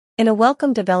In a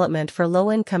welcome development for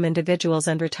low-income individuals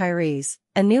and retirees,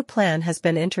 a new plan has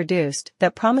been introduced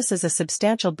that promises a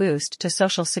substantial boost to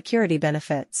Social Security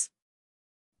benefits.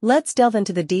 Let's delve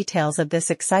into the details of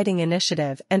this exciting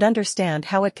initiative and understand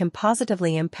how it can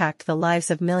positively impact the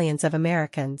lives of millions of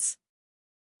Americans.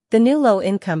 The new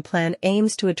low-income plan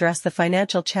aims to address the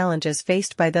financial challenges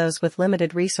faced by those with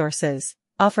limited resources,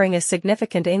 offering a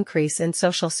significant increase in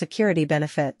Social Security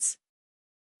benefits.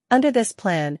 Under this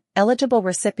plan, eligible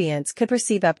recipients could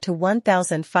receive up to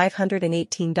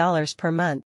 $1,518 per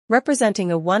month, representing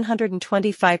a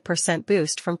 125%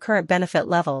 boost from current benefit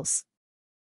levels.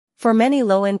 For many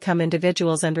low-income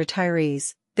individuals and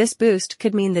retirees, this boost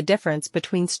could mean the difference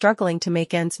between struggling to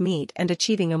make ends meet and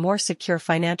achieving a more secure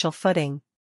financial footing.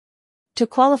 To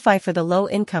qualify for the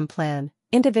low-income plan,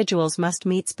 individuals must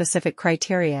meet specific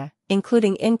criteria,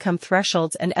 including income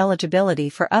thresholds and eligibility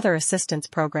for other assistance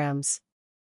programs.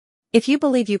 If you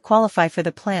believe you qualify for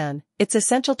the plan, it's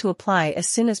essential to apply as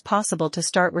soon as possible to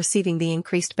start receiving the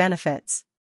increased benefits.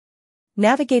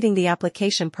 Navigating the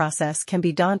application process can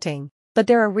be daunting, but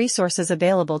there are resources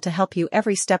available to help you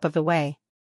every step of the way.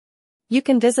 You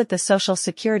can visit the Social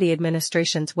Security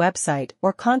Administration's website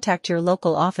or contact your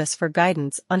local office for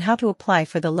guidance on how to apply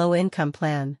for the low-income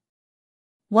plan.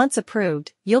 Once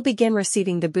approved, you'll begin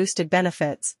receiving the boosted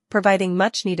benefits, providing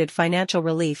much-needed financial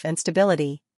relief and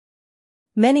stability.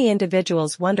 Many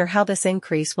individuals wonder how this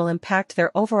increase will impact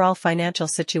their overall financial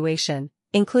situation,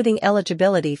 including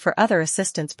eligibility for other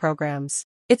assistance programs.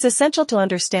 It's essential to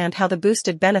understand how the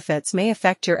boosted benefits may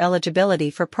affect your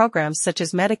eligibility for programs such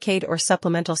as Medicaid or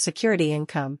Supplemental Security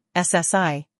Income,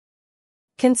 SSI.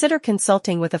 Consider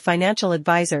consulting with a financial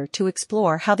advisor to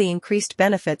explore how the increased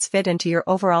benefits fit into your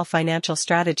overall financial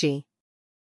strategy.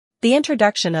 The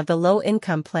introduction of the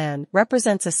low-income plan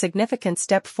represents a significant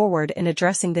step forward in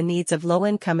addressing the needs of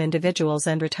low-income individuals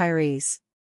and retirees.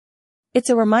 It's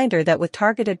a reminder that with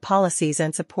targeted policies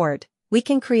and support, we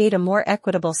can create a more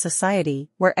equitable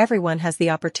society where everyone has the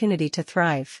opportunity to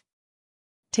thrive.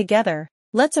 Together,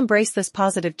 let's embrace this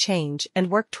positive change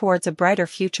and work towards a brighter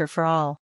future for all.